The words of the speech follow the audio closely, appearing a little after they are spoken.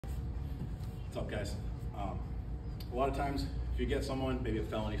What's up, guys? A lot of times, if you get someone, maybe a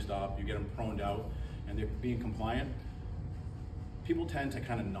felony stop, you get them proned out, and they're being compliant, people tend to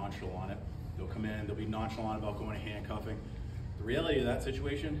kind of nonchalant it. They'll come in, they'll be nonchalant about going to handcuffing. The reality of that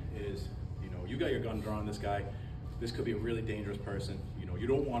situation is, you got your gun drawn on this guy. This could be a really dangerous person. You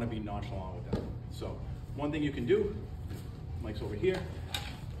don't want to be nonchalant with them. So, one thing you can do, Mike's over here.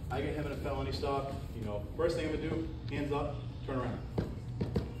 I get him in a felony stop. First thing I'm gonna do, hands up, turn around.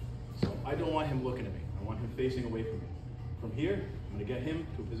 So I don't want him looking at me. I want him facing away from me. From here, I'm gonna get him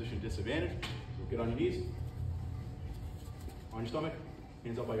to a position of disadvantage. So get on your knees, on your stomach,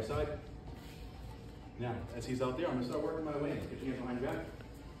 hands up by your side. Now, as he's out there, I'm gonna start working my way in. Get your hands behind your back.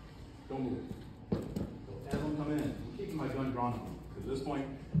 Don't move. So as I'm coming in, I'm keeping my gun drawn on him, because at this point,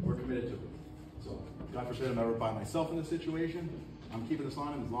 we're committed to it. So, God forbid I'm ever by myself in this situation, I'm keeping this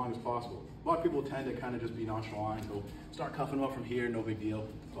on him as long as possible. A lot of people tend to kind of just be nonchalant, go start cuffing him up from here, no big deal.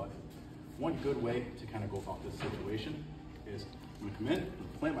 But one good way to kind of go about this situation is I'm gonna come in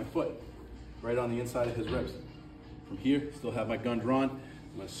and plant my foot right on the inside of his ribs. From here, still have my gun drawn.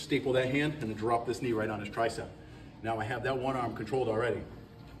 I'm gonna staple that hand and then drop this knee right on his tricep. Now I have that one arm controlled already.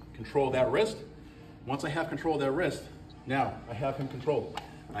 Control that wrist. Once I have control of that wrist, now I have him controlled.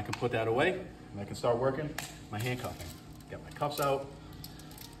 I can put that away and I can start working my handcuffing. Get my cuffs out,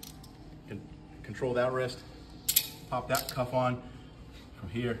 can control that wrist, pop that cuff on. From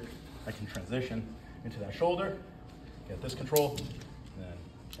here, I can transition into that shoulder, get this control, and then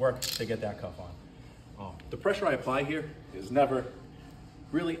work to get that cuff on. The pressure I apply here is never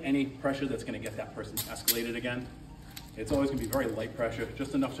really any pressure that's gonna get that person escalated again. It's always gonna be very light pressure,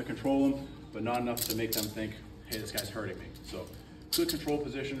 just enough to control them, but not enough to make them think, hey, this guy's hurting me. So good control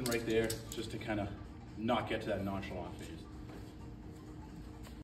position right there, just to kind of not get to that nonchalant phase.